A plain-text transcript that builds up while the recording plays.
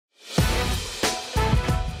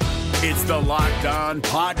It's the Locked On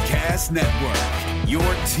Podcast Network, your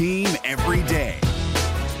team every day.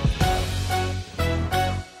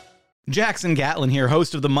 Jackson Gatlin here,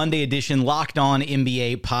 host of the Monday edition Locked On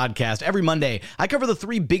NBA podcast. Every Monday, I cover the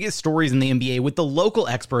three biggest stories in the NBA with the local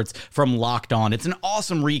experts from Locked On. It's an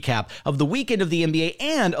awesome recap of the weekend of the NBA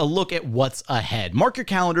and a look at what's ahead. Mark your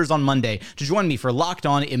calendars on Monday to join me for Locked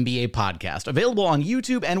On NBA podcast, available on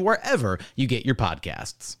YouTube and wherever you get your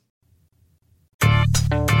podcasts.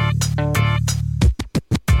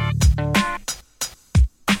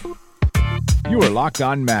 You are Locked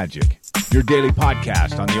On Magic, your daily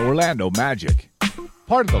podcast on the Orlando Magic.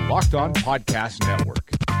 Part of the Locked On Podcast Network,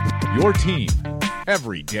 your team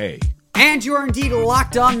every day. And you are indeed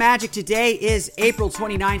Locked On Magic. Today is April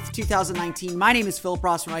 29th, 2019. My name is Philip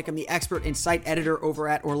Rossman-Reich. I'm the expert and site editor over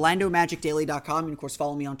at OrlandoMagicDaily.com. And of course,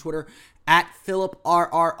 follow me on Twitter at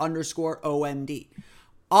PhilipRR_OMD.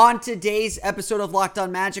 On today's episode of Locked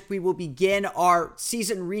On Magic, we will begin our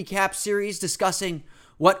season recap series discussing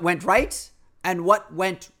what went right and what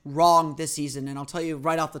went wrong this season. And I'll tell you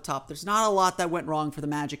right off the top, there's not a lot that went wrong for the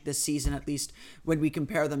Magic this season, at least when we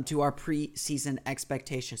compare them to our preseason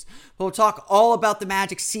expectations. But we'll talk all about the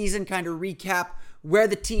Magic season, kind of recap where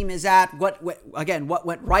the team is at, what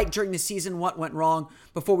went right during the season, what went wrong,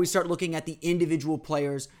 before we start looking at the individual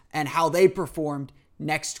players and how they performed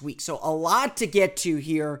next week. So a lot to get to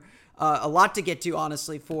here,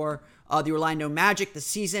 honestly, for the Orlando Magic. The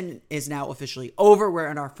season is now officially over. We're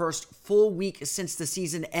in our first full week since the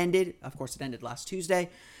season ended. Of course, it ended last Tuesday.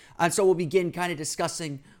 And so we'll begin kind of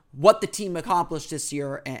discussing what the team accomplished this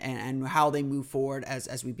year and how they move forward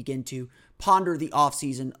as we begin to ponder the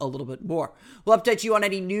offseason a little bit more. We'll update you on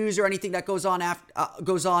any news or anything that goes on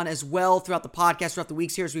as well throughout the podcast, throughout the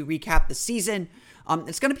weeks here as we recap the season.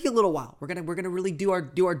 It's going to be a little while. We're gonna really do our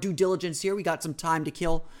due diligence here. We got some time to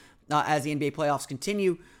kill as the NBA playoffs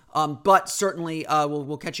continue. But certainly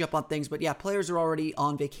we'll catch you up on things. But yeah, players are already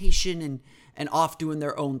on vacation and off doing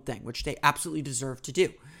their own thing, which they absolutely deserve to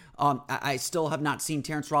do. I still have not seen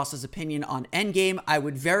Terrence Ross's opinion on Endgame. I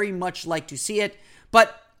would very much like to see it.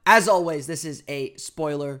 But as always, this is a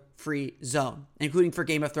spoiler-free zone, including for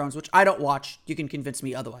Game of Thrones, which I don't watch. You can convince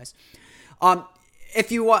me otherwise. If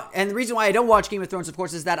you want, and the reason why I don't watch Game of Thrones, of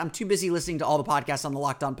course, is that I'm too busy listening to all the podcasts on the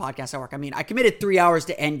Locked On Podcast Network. I mean, I committed 3 hours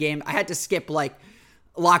to Endgame. I had to skip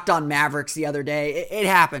Locked On Mavericks the other day. It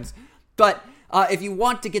happens. But if you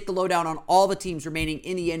want to get the lowdown on all the teams remaining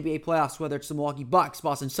in the NBA playoffs, whether it's the Milwaukee Bucks,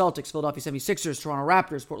 Boston Celtics, Philadelphia 76ers, Toronto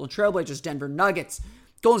Raptors, Portland Trailblazers, Denver Nuggets,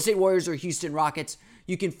 Golden State Warriors, or Houston Rockets,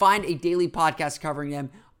 you can find a daily podcast covering them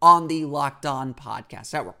on the Locked On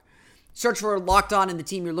Podcast Network. Search for Locked On in the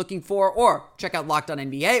team you're looking for, or check out Locked On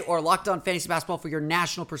NBA or Locked On Fantasy Basketball for your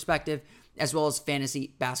national perspective, as well as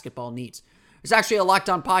fantasy basketball needs. There's actually a Locked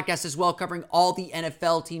On podcast as well covering all the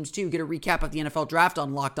NFL teams too. Get a recap of the NFL Draft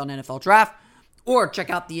on Locked On NFL Draft, or check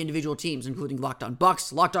out the individual teams, including Locked On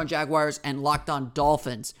Bucks, Locked On Jaguars, and Locked On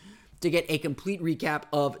Dolphins, to get a complete recap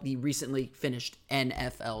of the recently finished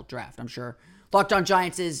NFL Draft. I'm sure Locked On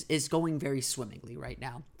Giants is going very swimmingly right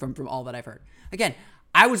now from all that I've heard. Again,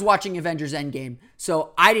 I was watching Avengers Endgame,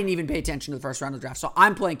 so I didn't even pay attention to the first round of the draft. So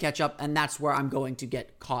I'm playing catch up, and that's where I'm going to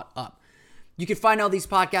get caught up. You can find all these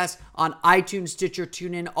podcasts on iTunes, Stitcher,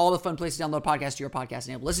 TuneIn, all the fun places to download podcasts to your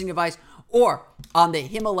podcast-enabled listening device, or on the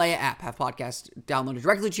Himalaya app. Have podcasts downloaded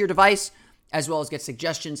directly to your device, as well as get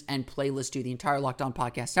suggestions and playlists to the entire Locked On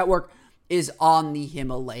Podcast Network is on the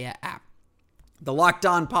Himalaya app. The Locked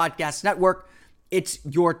On Podcast Network, it's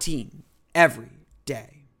your team every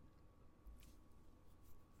day.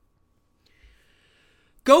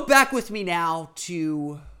 Go back with me now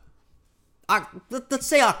to, let's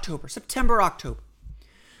say September, October.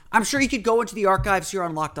 I'm sure you could go into the archives here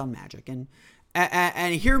on Locked On Magic and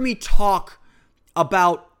hear me talk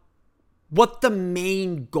about what the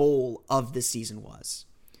main goal of the season was.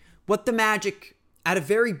 What the Magic, at a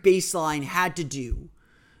very baseline, had to do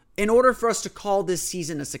in order for us to call this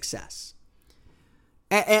season a success.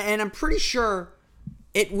 And I'm pretty sure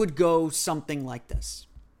it would go something like this.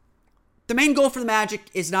 The main goal for the Magic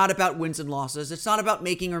is not about wins and losses. It's not about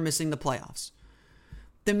making or missing the playoffs.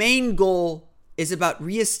 The main goal is about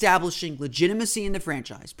reestablishing legitimacy in the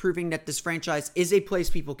franchise, proving that this franchise is a place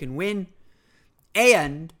people can win,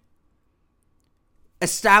 and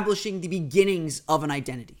establishing the beginnings of an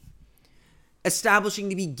identity. Establishing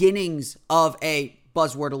the beginnings of a,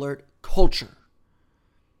 buzzword alert, culture.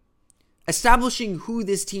 Establishing who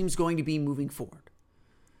this team's going to be moving forward.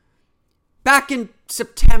 Back in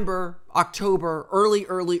September, October,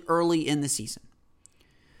 early in the season,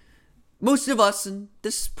 most of us, and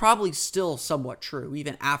this is probably still somewhat true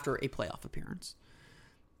even after a playoff appearance,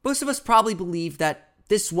 most of us probably believe that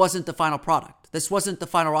this wasn't the final product. This wasn't the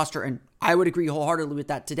final roster, and I would agree wholeheartedly with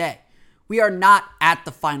that today. We are not at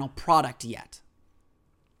the final product yet.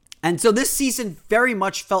 And so this season very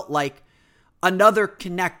much felt like another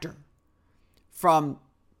connector from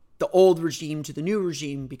the old regime to the new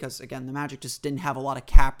regime because, again, the Magic just didn't have a lot of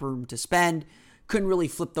cap room to spend, couldn't really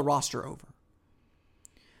flip the roster over.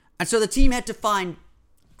 And so the team had to find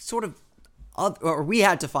we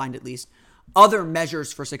had to find at least, other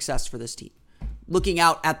measures for success for this team, looking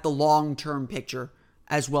out at the long-term picture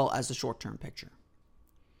as well as the short-term picture.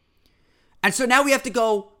 And so now we have to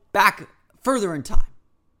go back further in time.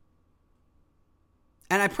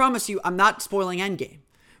 And I promise you, I'm not spoiling Endgame.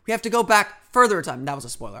 We have to go back further in time. That was a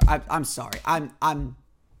spoiler. I'm sorry. I'm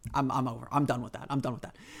over. I'm done with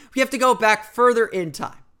that. We have to go back further in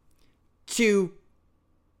time to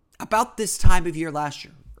about this time of year last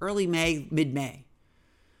year, early May, mid-May,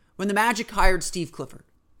 when the Magic hired Steve Clifford.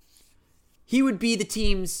 He would be the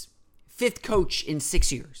team's 5th coach in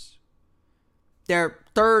 6 years. Their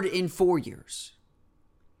 3rd in 4 years.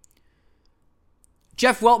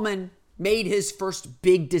 Jeff Weltman made his first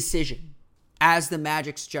big decision as the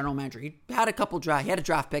Magic's general manager. He had he had a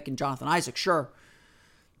draft pick in Jonathan Isaac, sure.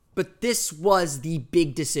 But this was the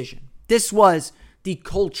big decision. This was the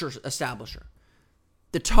culture establisher,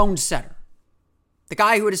 the tone setter, the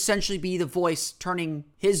guy who would essentially be the voice turning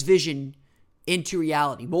his vision into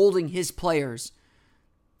reality, molding his players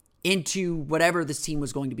into whatever this team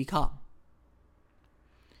was going to become.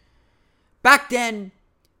 Back then,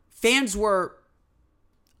 fans were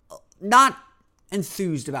not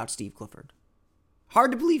enthused about Steve Clifford.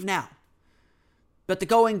 Hard to believe now. But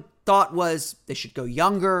the thought was they should go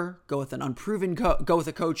younger, go with an unproven go with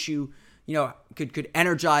a coach who, could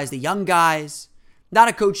energize the young guys. Not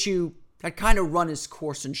a coach who had kind of run his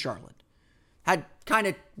course in Charlotte. Had kind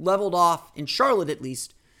of leveled off, in Charlotte at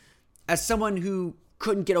least, as someone who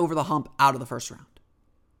couldn't get over the hump out of the first round.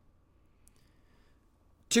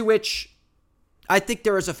 To which I think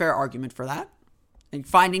there is a fair argument for that. And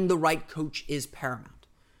finding the right coach is paramount.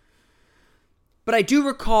 But I do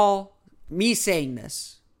recall me saying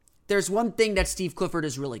this. There's one thing that Steve Clifford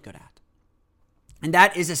is really good at. And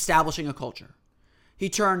that is establishing a culture. He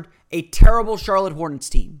turned a terrible Charlotte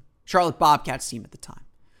Bobcats team at the time,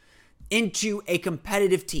 into a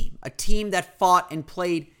competitive team. A team that fought and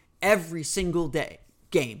played every single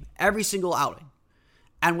game, every single outing,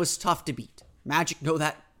 and was tough to beat. Magic know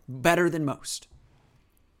that better than most.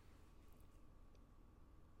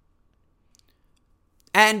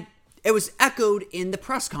 And it was echoed in the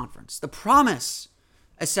press conference. The promise,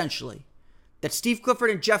 essentially, that Steve Clifford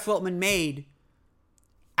and Jeff Weltman made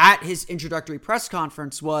at his introductory press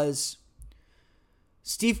conference was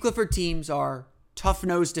Steve Clifford teams are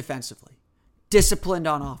tough-nosed defensively, disciplined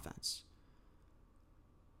on offense.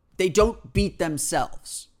 They don't beat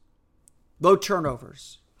themselves. Low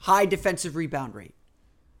turnovers, high defensive rebound rate.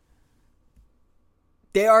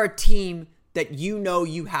 They are a team that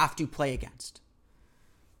you have to play against.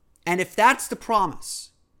 And if that's the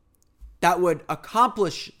promise that would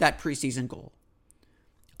accomplish that preseason goal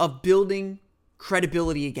of building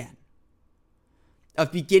credibility again,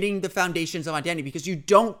 of beginning the foundations of identity, because you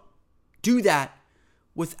don't do that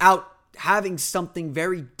without having something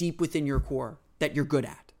very deep within your core that you're good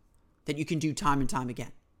at, that you can do time and time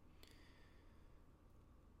again.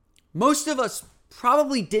 Most of us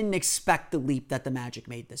probably didn't expect the leap that the Magic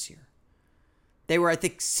made this year. They were, I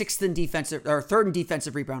think, 3rd in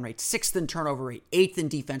defensive rebound rate, 6th in turnover rate, 8th in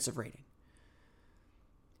defensive rating.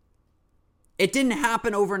 It didn't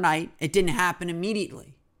happen overnight. It didn't happen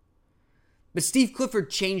immediately. But Steve Clifford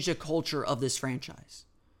changed the culture of this franchise.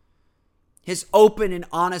 His open and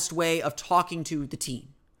honest way of talking to the team,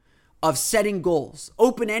 of setting goals,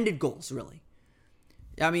 open-ended goals, really.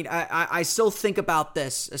 I mean, I still think about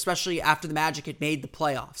this, especially after the Magic had made the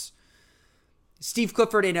playoffs. Steve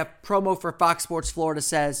Clifford, in a promo for Fox Sports Florida,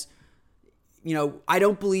 says, I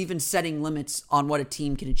don't believe in setting limits on what a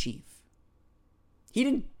team can achieve. He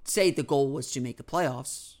didn't say the goal was to make the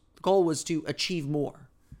playoffs. The goal was to achieve more,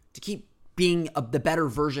 to keep being the better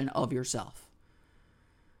version of yourself.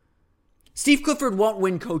 Steve Clifford won't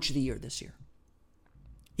win Coach of the Year this year.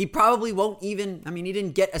 He probably won't even, he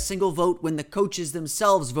didn't get a single vote when the coaches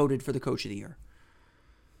themselves voted for the Coach of the Year.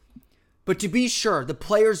 But to be sure, the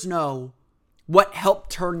players know what helped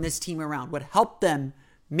turn this team around, what helped them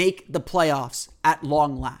make the playoffs at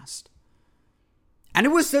long last. And it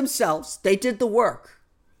was themselves. They did the work.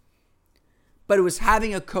 But it was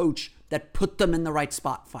having a coach that put them in the right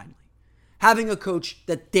spot finally. Having a coach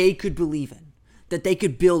that they could believe in, that they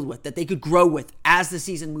could build with, that they could grow with as the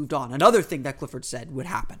season moved on. Another thing that Clifford said would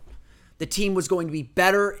happen. the team was going to be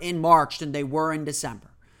better in March than they were in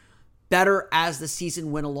December. Better as the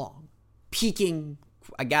season went along. Peaking,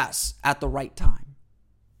 I guess, at the right time.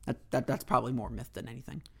 That's probably more myth than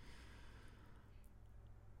anything.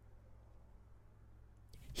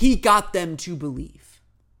 He got them to believe.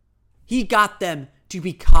 He got them to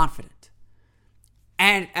be confident.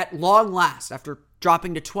 And at long last, after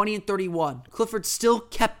dropping to 20-31, Clifford still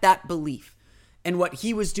kept that belief in what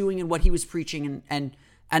he was doing and what he was preaching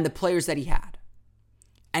and the players that he had.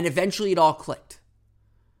 And eventually it all clicked.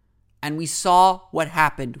 And we saw what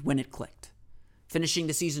happened when it clicked. Finishing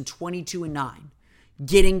the season 22-9,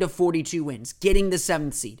 getting to 42 wins, getting the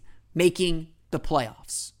 7th seed, making the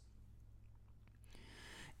playoffs.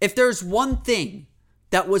 If there's one thing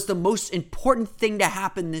that was the most important thing to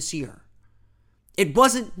happen this year, it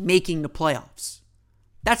wasn't making the playoffs.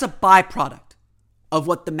 That's a byproduct of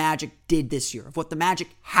what the Magic did this year, of what the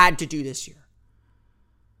Magic had to do this year.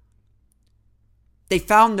 They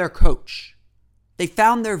found their coach. They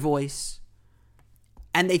found their voice.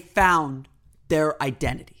 And they found their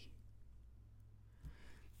identity.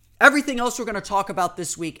 Everything else we're going to talk about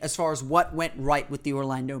this week as far as what went right with the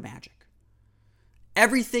Orlando Magic.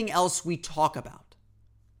 Everything else we talk about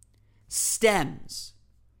stems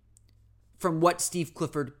from what Steve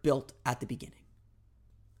Clifford built at the beginning.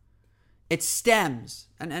 It stems,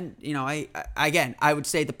 and you know, I would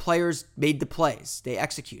say the players made the plays, they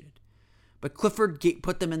executed, but Clifford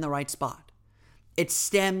put them in the right spot. It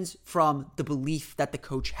stems from the belief that the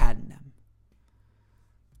coach had in them,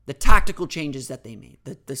 the tactical changes that they made,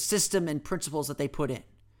 the system and principles that they put in.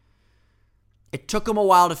 It took them a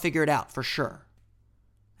while to figure it out, for sure.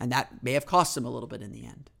 And that may have cost them a little bit in the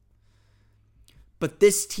end. But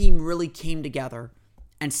this team really came together,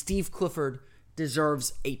 and Steve Clifford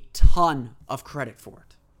deserves a ton of credit for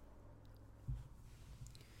it.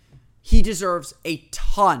 He deserves a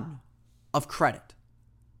ton of credit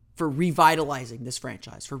for revitalizing this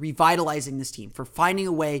franchise, for revitalizing this team, for finding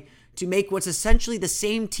a way to make what's essentially the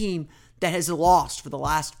same team that has lost for the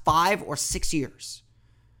last 5 or 6 years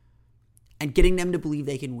and getting them to believe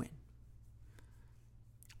they can win.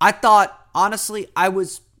 I thought, honestly, I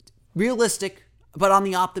was realistic, but on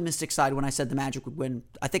the optimistic side when I said the Magic would win.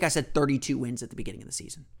 I think I said 32 wins at the beginning of the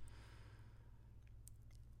season.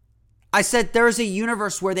 I said there is a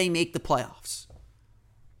universe where they make the playoffs.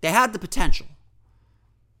 They had the potential.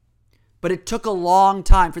 But it took a long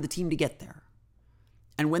time for the team to get there.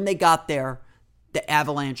 And when they got there, the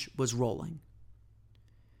avalanche was rolling.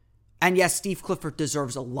 And yes, Steve Clifford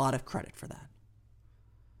deserves a lot of credit for that.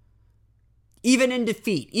 Even in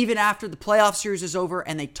defeat, even after the playoff series is over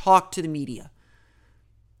and they talk to the media,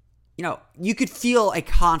 you know, you could feel a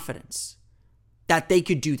confidence that they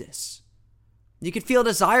could do this. You could feel a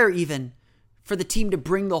desire even for the team to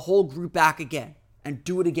bring the whole group back again and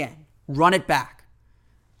do it again, run it back,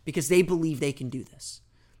 because they believe they can do this.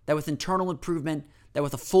 That with internal improvement, that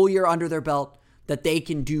with a full year under their belt, that they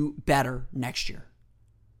can do better next year.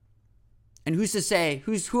 And who's to say,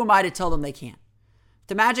 who am I to tell them they can't? If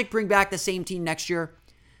the Magic bring back the same team next year,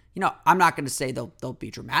 you know, I'm not going to say they'll be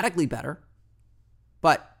dramatically better,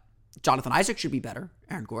 but Jonathan Isaac should be better.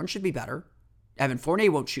 Aaron Gordon should be better. Evan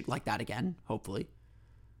Fournier won't shoot like that again, hopefully.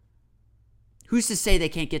 Who's to say they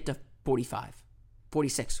can't get to 45,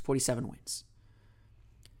 46, 47 wins?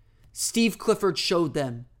 Steve Clifford showed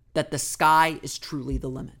them that the sky is truly the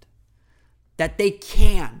limit. That they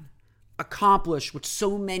can accomplish what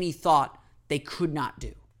so many thought they could not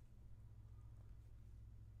do.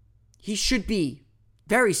 He should be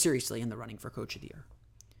very seriously in the running for Coach of the Year.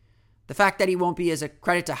 The fact that he won't be is a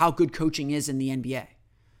credit to how good coaching is in the NBA.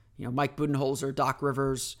 You know, Mike Budenholzer, Doc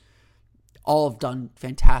Rivers, all have done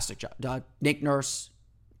fantastic jobs. Nick Nurse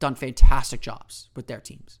done fantastic jobs with their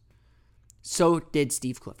teams. So did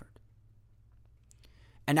Steve Clifford.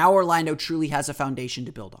 And now Orlando truly has a foundation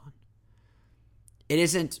to build on. It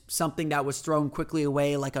isn't something that was thrown quickly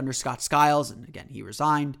away like under Scott Skiles, and again, he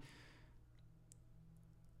resigned.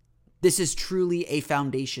 This is truly a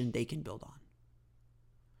foundation they can build on.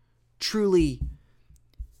 Truly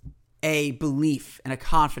a belief and a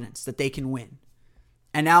confidence that they can win.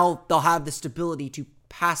 And now they'll have the stability to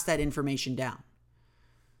pass that information down.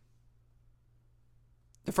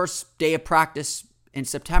 The first day of practice in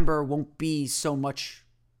September won't be so much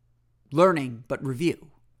learning, but review.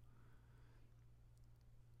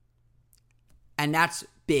 And that's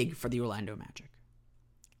big for the Orlando Magic.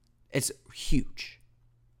 It's huge.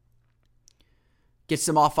 Gets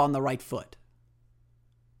them off on the right foot.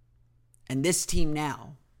 And this team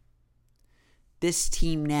now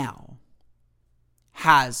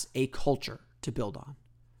has a culture to build on.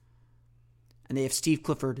 And they have Steve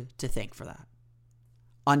Clifford to thank for that.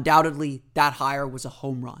 undoubtedly that hire was a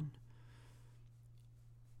home run.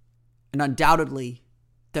 And undoubtedly,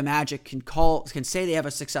 the Magic can say they have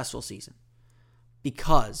a successful season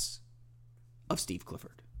because of Steve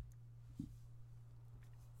Clifford.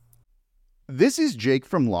 This is Jake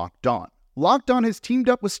from Locked On. Locked On has teamed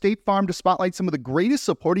up with State Farm to spotlight some of the greatest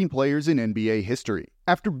supporting players in NBA history.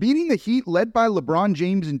 After beating the Heat led by LeBron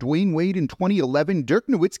James and Dwayne Wade in 2011, Dirk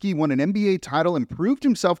Nowitzki won an NBA title and proved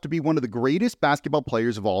himself to be one of the greatest basketball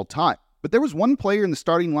players of all time. But there was one player in the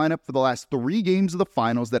starting lineup for the last 3 games of the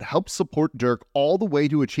finals that helped support Dirk all the way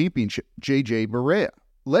to a championship, JJ Barea.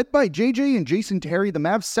 Led by JJ and Jason Terry, the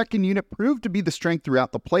Mavs' second unit proved to be the strength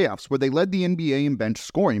throughout the playoffs, where they led the NBA in bench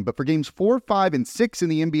scoring. But for games 4, 5, and 6 in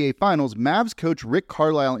the NBA Finals, Mavs coach Rick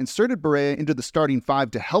Carlisle inserted Barea into the starting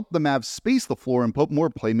 5 to help the Mavs space the floor and put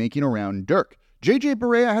more playmaking around Dirk. JJ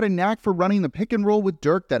Barea had a knack for running the pick and roll with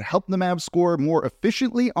Dirk that helped the Mavs score more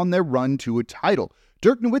efficiently on their run to a title.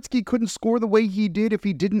 Dirk Nowitzki couldn't score the way he did if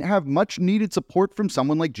he didn't have much needed support from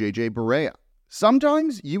someone like JJ Barea.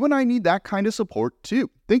 Sometimes you and I need that kind of support too.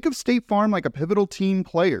 Think of State Farm like a pivotal team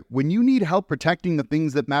player. When you need help protecting the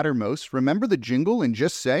things that matter most, remember the jingle and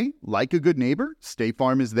just say, like a good neighbor, State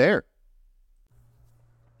Farm is there.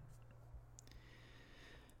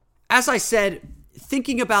 As I said,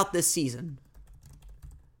 thinking about this season,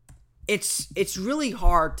 it's really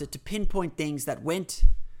hard to pinpoint things that went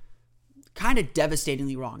kind of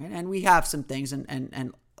devastatingly wrong. And we have some things,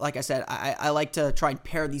 and like I said, I like to try and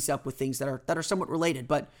pair these up with things that are somewhat related.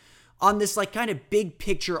 But on this like kind of big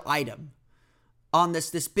picture item, on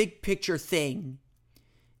this big picture thing,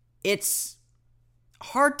 it's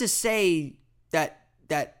hard to say that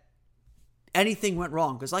anything went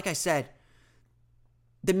wrong. Because like I said,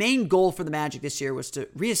 the main goal for the Magic this year was to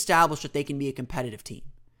reestablish that they can be a competitive team.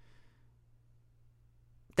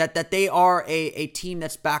 That they are a team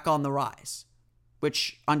that's back on the rise.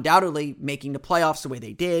 Which undoubtedly, making the playoffs the way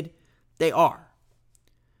they did, they are.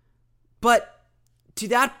 But to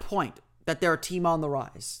that point, that they're a team on the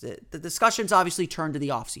rise, the discussions obviously turn to the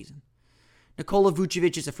offseason. Nikola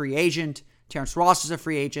Vucevic is a free agent. Terrence Ross is a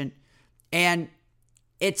free agent. And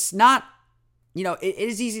it's not, it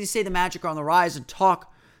is easy to say the Magic are on the rise and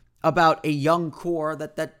talk about a young core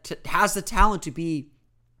that has the talent to be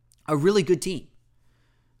a really good team.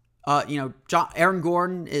 Aaron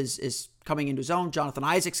Gordon is coming into his own. Jonathan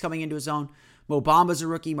Isaac's coming into his own. Mo Bamba's a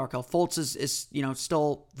rookie. Markelle Fultz is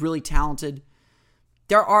still really talented.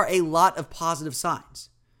 There are a lot of positive signs.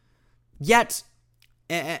 Yet,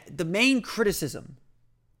 the main criticism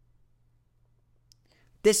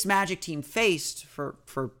this Magic team faced, for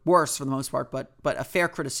worse for the most part, but a fair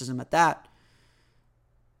criticism at that,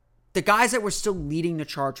 the guys that were still leading the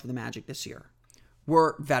charge for the Magic this year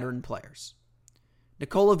were veteran players.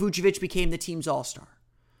 Nikola Vucevic became the team's all-star.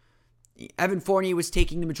 Evan Fournier was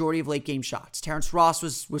taking the majority of late-game shots. Terrence Ross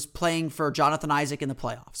was playing for Jonathan Isaac in the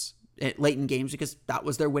playoffs, late in games, because that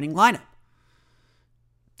was their winning lineup.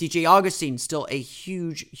 DJ Augustine, still a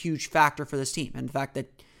huge, huge factor for this team. And the fact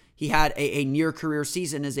that he had a near-career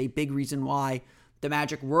season is a big reason why the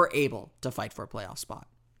Magic were able to fight for a playoff spot.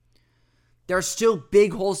 There are still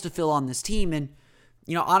big holes to fill on this team, and,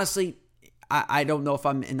 honestly, I don't know if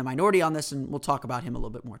I'm in the minority on this, and we'll talk about him a little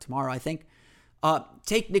bit more tomorrow, I think.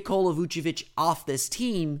 Take Nikola Vucevic off this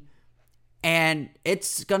team, and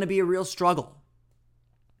it's going to be a real struggle.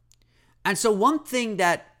 And so one thing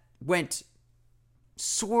that went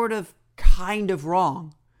sort of kind of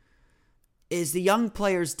wrong is the young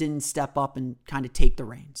players didn't step up and kind of take the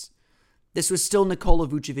reins. This was still Nikola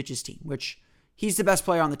Vucevic's team, which he's the best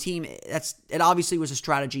player on the team. It obviously was a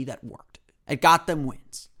strategy that worked. It got them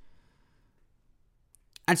wins.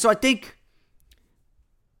 And so I think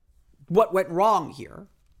what went wrong here,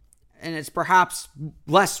 and it's perhaps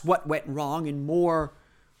less what went wrong and more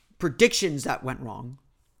predictions that went wrong,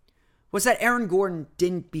 was that Aaron Gordon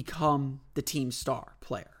didn't become the team star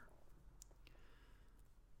player.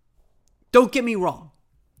 Don't get me wrong.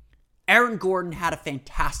 Aaron Gordon had a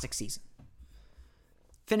fantastic season.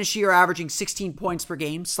 Finished the year averaging 16 points per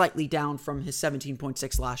game, slightly down from his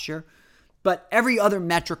 17.6 last year, but every other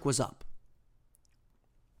metric was up.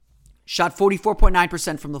 Shot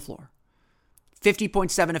 44.9% from the floor.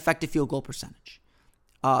 50.7 effective field goal percentage.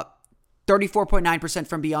 34.9%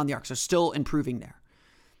 from beyond the arc, so still improving there.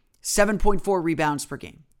 7.4 rebounds per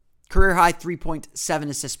game. Career high 3.7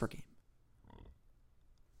 assists per game.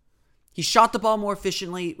 He shot the ball more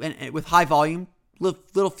efficiently and with high volume,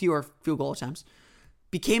 little fewer field goal attempts.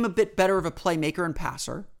 Became a bit better of a playmaker and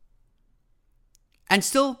passer. And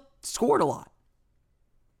still scored a lot.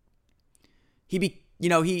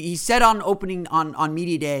 He said on opening on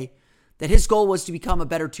media day that his goal was to become a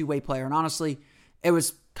better two-way player. And honestly, it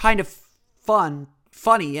was kind of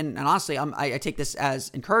funny, and honestly, I take this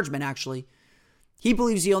as encouragement, actually. He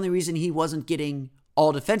believes the only reason he wasn't getting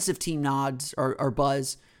all defensive team nods or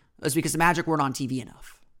buzz was because the Magic weren't on TV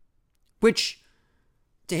enough. Which,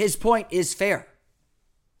 to his point, is fair.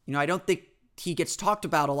 I don't think he gets talked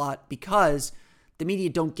about a lot because the media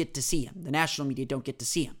don't get to see him. The national media don't get to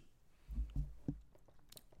see him.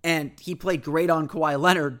 And he played great on Kawhi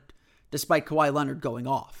Leonard, despite Kawhi Leonard going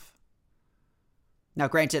off. Now,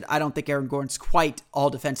 granted, I don't think Aaron Gordon's quite all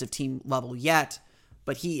defensive team level yet,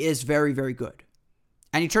 but he is very, very good.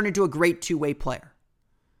 And he turned into a great two-way player.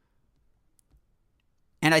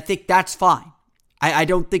 And I think that's fine. I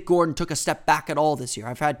don't think Gordon took a step back at all this year.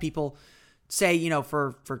 I've had people say,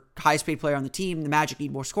 for highest paid player on the team, the Magic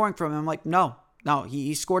need more scoring from him. I'm like, no,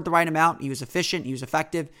 he scored the right amount. He was efficient. He was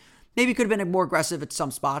effective. Maybe could have been more aggressive at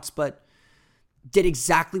some spots, but did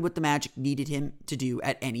exactly what the Magic needed him to do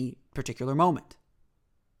at any particular moment.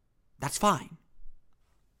 That's fine.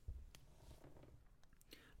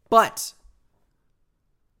 But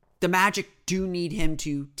the Magic do need him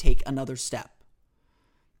to take another step.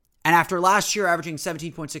 And after last year averaging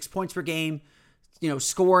 17.6 points per game,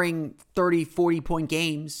 scoring 30, 40-point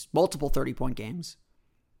games, multiple 30-point games,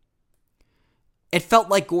 it felt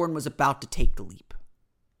like Gordon was about to take the leap.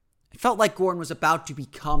 It felt like Gordon was about to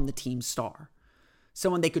become the team star,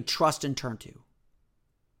 someone they could trust and turn to.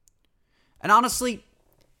 And honestly,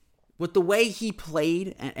 with the way he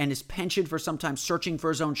played and his penchant for sometimes searching for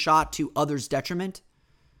his own shot to others' detriment,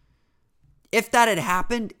 if that had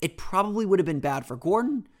happened, it probably would have been bad for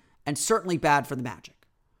Gordon and certainly bad for the Magic.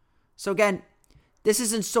 So again, this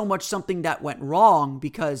isn't so much something that went wrong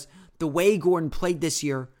because the way Gordon played this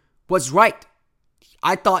year was right.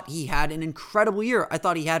 I thought he had an incredible year. I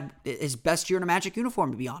thought he had his best year in a Magic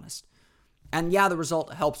uniform, to be honest. And yeah, the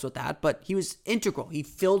result helps with that, but he was integral. He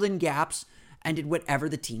filled in gaps and did whatever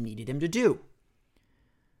the team needed him to do.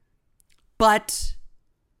 But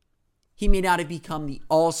he may not have become the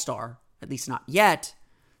all-star, at least not yet,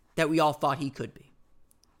 that we all thought he could be.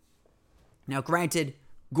 Now, granted,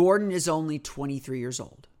 Gordon is only 23 years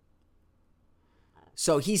old.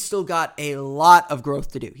 So he's still got a lot of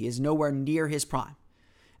growth to do. He is nowhere near his prime.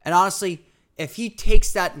 And honestly, if he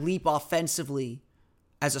takes that leap offensively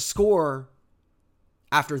as a scorer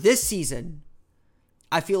after this season,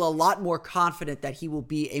 I feel a lot more confident that he will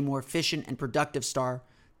be a more efficient and productive star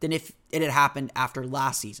than if it had happened after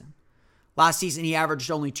last season. Last season, he averaged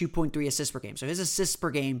only 2.3 assists per game. So his assists per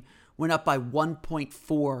game went up by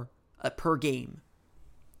 1.4 per game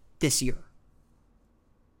this year.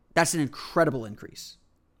 That's an incredible increase.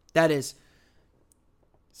 That is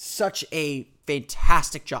such a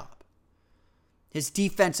fantastic job. His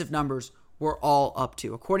defensive numbers were all up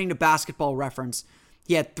to. According to Basketball Reference,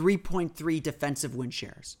 he had 3.3 defensive win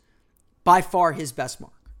shares. By far his best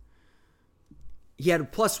mark. He had a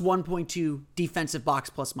plus 1.2 defensive box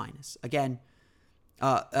plus minus. Again,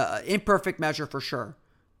 imperfect measure for sure,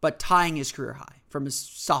 but tying his career high from his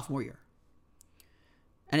sophomore year.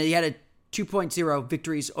 And he had a 2.0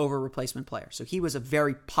 victories over replacement player. So he was a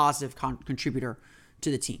very positive contributor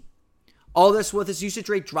to the team. All this with his usage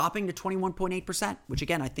rate dropping to 21.8%, which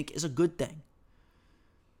again, I think is a good thing.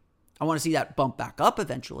 I want to see that bump back up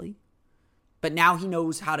eventually. But now he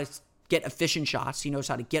knows how to get efficient shots. He knows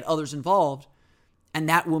how to get others involved. And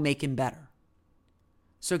that will make him better.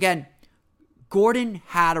 So again, Gordon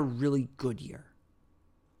had a really good year.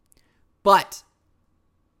 But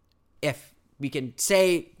if we can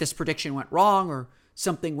say this prediction went wrong or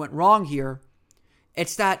something went wrong here,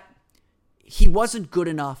 it's that he wasn't good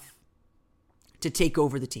enough to take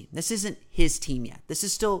over the team. This isn't his team yet. This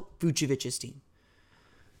is still Vucevic's team.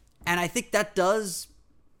 And I think that does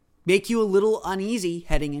make you a little uneasy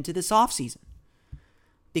heading into this offseason.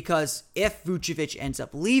 Because if Vucevic ends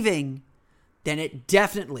up leaving, then it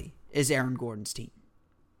definitely is Aaron Gordon's team.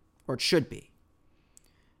 Or it should be.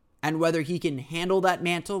 And whether he can handle that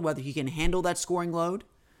mantle, whether he can handle that scoring load,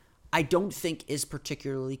 I don't think is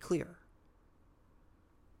particularly clear.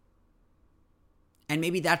 And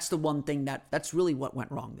maybe that's the one thing that's really what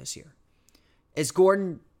went wrong this year. Is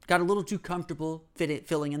Gordon got a little too comfortable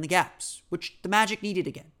filling in the gaps, which the Magic needed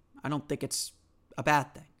again. I don't think it's a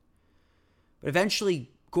bad thing. But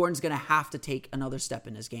eventually, Gordon's going to have to take another step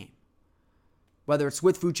in his game. Whether it's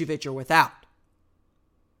with Vucevic or without.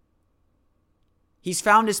 He's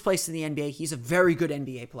found his place in the NBA. He's a very good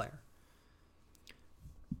NBA player.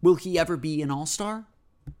 Will he ever be an all-star?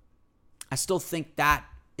 I still think that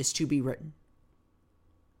is to be written.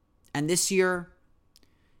 And this year,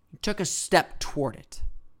 he took a step toward it.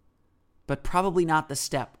 But probably not the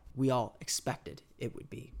step we all expected it would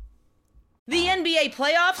be. The NBA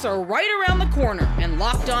playoffs are right around the corner, and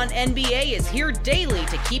Locked On NBA is here daily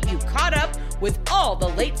to keep you caught up with all the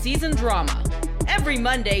late season drama. Every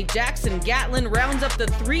Monday, Jackson Gatlin rounds up the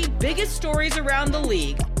 3 biggest stories around the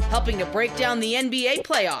league, helping to break down the NBA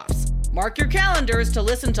playoffs. Mark your calendars to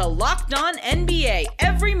listen to Locked On NBA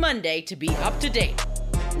every Monday to be up to date.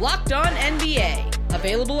 Locked On NBA,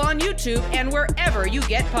 available on YouTube and wherever you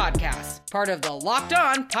get podcasts. Part of the Locked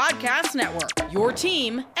On Podcast Network, your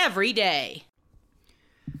team every day.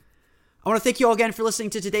 I want to thank you all again for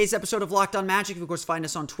listening to today's episode of Locked On Magic. You, of course, find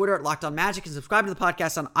us on Twitter at Locked On Magic and subscribe to the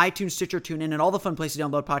podcast on iTunes, Stitcher, TuneIn, and all the fun places to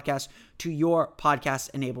download podcasts to your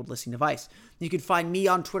podcast-enabled listening device. You can find me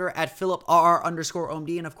on Twitter at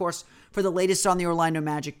PhilipRR_OMD. And, of course, for the latest on the Orlando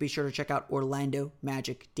Magic, be sure to check out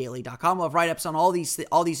OrlandoMagicDaily.com. We'll have write-ups on all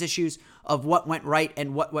these issues of what went right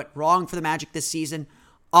and what went wrong for the Magic this season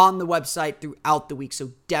on the website throughout the week.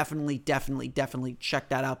 So definitely check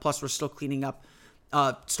that out. Plus, we're still cleaning up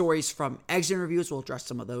stories from exit reviews. We'll address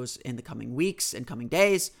some of those in the coming weeks and coming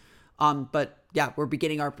days. But yeah, we're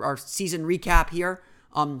beginning our season recap here.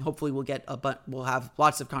 Hopefully we'll have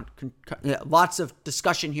lots of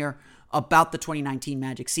discussion here about the 2019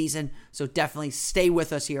 Magic season. So definitely stay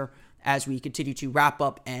with us here as we continue to wrap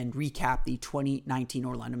up and recap the 2019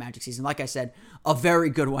 Orlando Magic season. Like I said, a very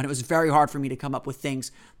good one. It was very hard for me to come up with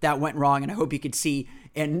things that went wrong, and I hope you could see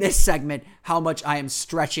in this segment how much I am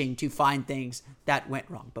stretching to find things that went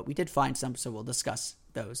wrong. But we did find some, so we'll discuss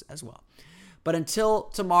those as well. But until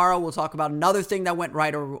tomorrow, we'll talk about another thing that went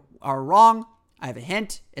right or wrong. I have a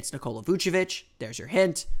hint. It's Nikola Vucevic. There's your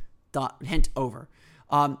hint. Hint over.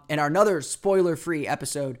 And another spoiler-free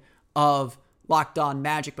episode of Locked On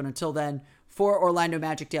Magic. But until then, for Orlando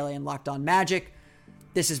Magic Daily and Locked On Magic,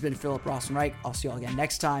 this has been Philip Rossman-Reich. I'll see you all again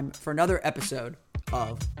next time for another episode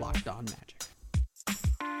of Locked On Magic.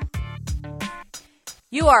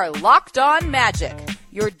 You are Locked On Magic,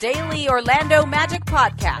 your daily Orlando Magic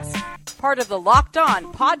podcast. Part of the Locked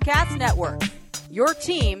On Podcast Network, your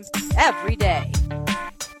team every day.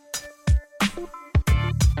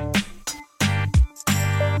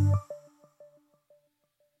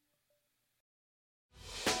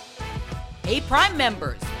 Hey, Prime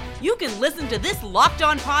members, you can listen to this Locked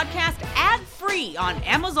On podcast ad-free on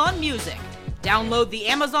Amazon Music. Download the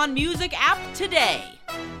Amazon Music app today.